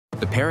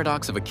The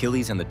paradox of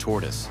Achilles and the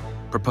tortoise,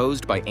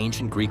 proposed by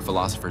ancient Greek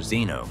philosopher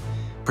Zeno,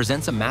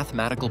 presents a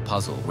mathematical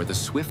puzzle where the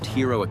swift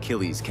hero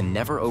Achilles can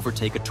never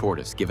overtake a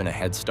tortoise given a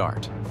head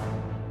start.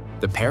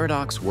 The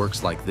paradox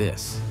works like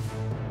this.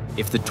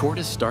 If the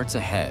tortoise starts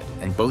ahead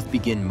and both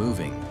begin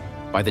moving,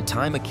 by the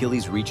time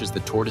Achilles reaches the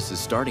tortoise's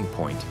starting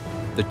point,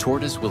 the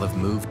tortoise will have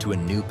moved to a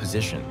new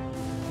position.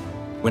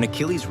 When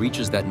Achilles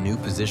reaches that new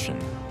position,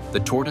 the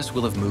tortoise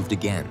will have moved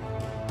again,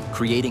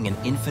 creating an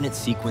infinite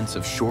sequence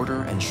of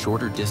shorter and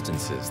shorter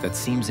distances that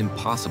seems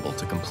impossible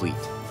to complete.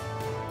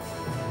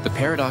 The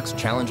paradox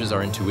challenges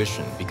our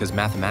intuition because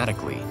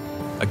mathematically,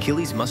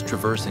 Achilles must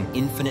traverse an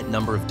infinite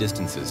number of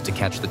distances to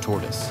catch the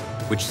tortoise,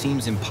 which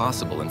seems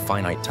impossible in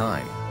finite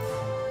time.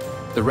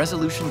 The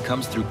resolution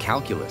comes through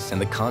calculus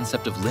and the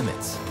concept of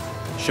limits,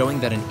 showing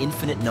that an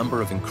infinite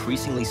number of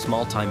increasingly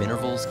small time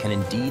intervals can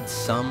indeed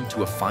sum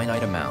to a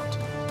finite amount,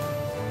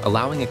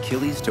 allowing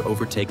Achilles to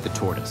overtake the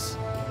tortoise.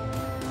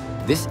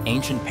 This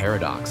ancient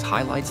paradox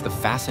highlights the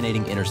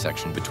fascinating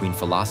intersection between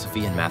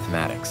philosophy and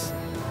mathematics,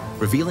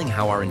 revealing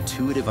how our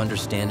intuitive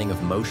understanding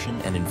of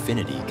motion and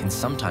infinity can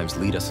sometimes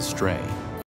lead us astray.